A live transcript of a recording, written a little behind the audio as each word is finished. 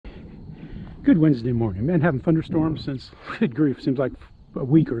Good Wednesday morning. Man, having thunderstorms since, good grief, seems like a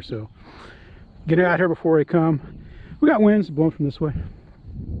week or so. Getting out here before they come. We got winds blowing from this way.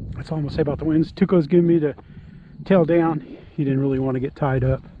 That's all I'm gonna say about the winds. Tuco's giving me the tail down. He didn't really want to get tied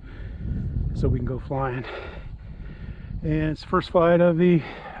up, so we can go flying. And it's the first flight of the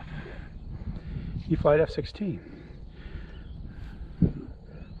e-flite F16.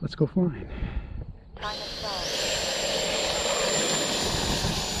 Let's go flying. Time to start.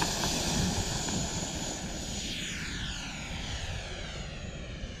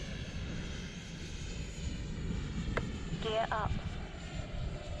 Gear up.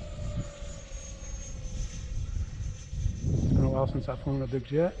 It's been a while since I've flown a big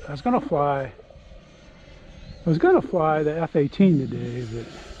jet. I was gonna fly the F-18 today, but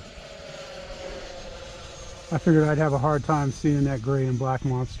I figured I'd have a hard time seeing that gray and black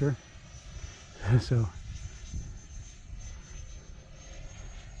monster. So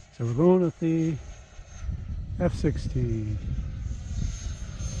we're going with the F-16.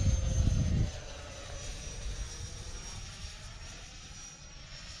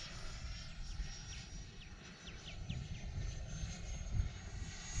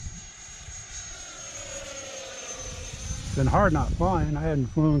 It's been hard not flying. I hadn't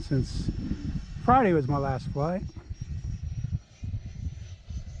flown since Friday was my last flight.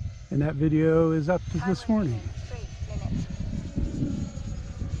 And that video is up to this morning. 3 minutes.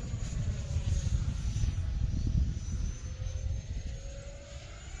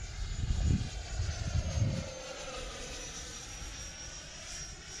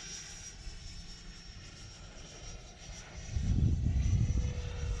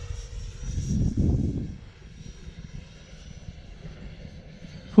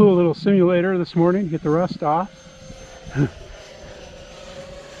 Flew a little simulator this morning to get the rust off.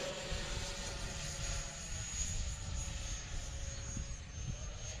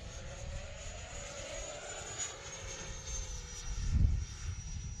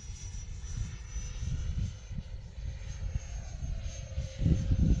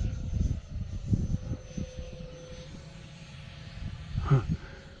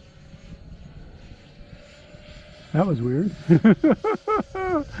 That was weird.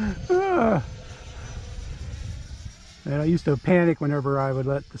 And I used to panic whenever I would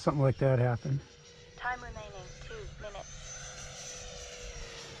let something like that happen. Time remaining 2 minutes.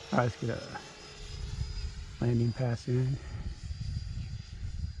 All right, let's get a landing pass in.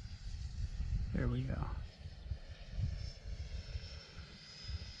 There we go.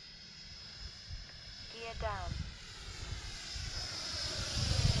 Gear down.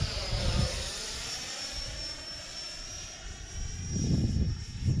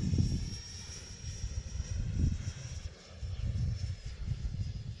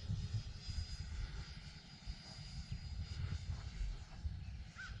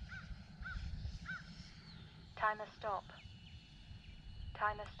 Timer stop.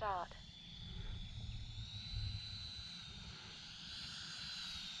 Timer start.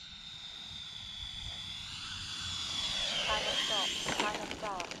 Timer stop. Timer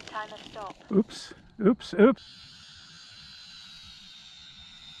start. Timer stop. Oops, oops, oops.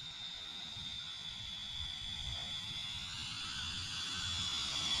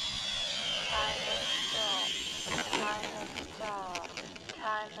 Timer stop. Timer start.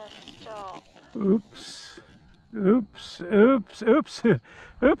 Timer stop. Oops. Oops, oops, oops,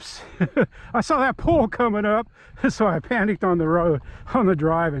 oops. I saw that pole coming up, so I panicked on the road, on the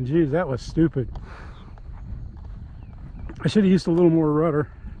drive, and geez, that was stupid. I should have used a little more rudder.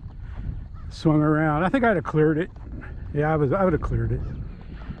 Swung around. I think I'd have cleared it. Yeah, I would have cleared it.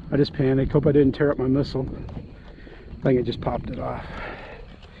 I just panicked. Hope I didn't tear up my missile. I think it just popped it off.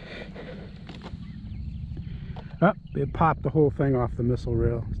 Oh, it popped the whole thing off the missile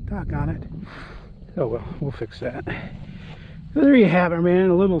rail. Doggone it. Oh well, we'll fix that. So there you have it, man.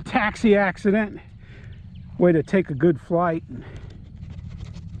 A little taxi accident. Way to take a good flight.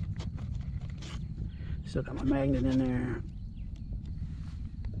 Still got my magnet in there.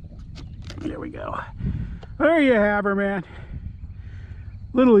 There we go. There you have her, man.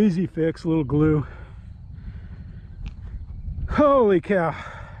 Little easy fix, a little glue. Holy cow.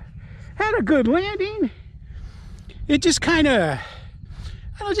 Had a good landing. It just kind of,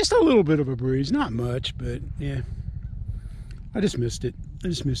 I don't know, just a little bit of a breeze. Not much, but yeah. I just missed it.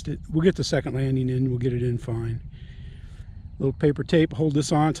 We'll get the second landing in. We'll get it in fine. Little paper tape. Hold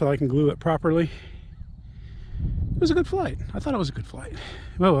this on until I can glue it properly. It was a good flight. I thought it was a good flight.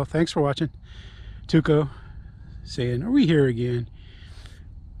 Well, thanks for watching. Tuco saying, are we here again?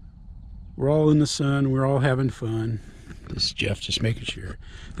 We're all in the sun. We're all having fun. This is Jeff, just making sure.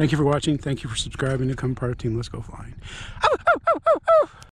 Thank you for watching. Thank you for subscribing to become part of Team Let's Go Flying. Oh, oh, oh, oh, oh.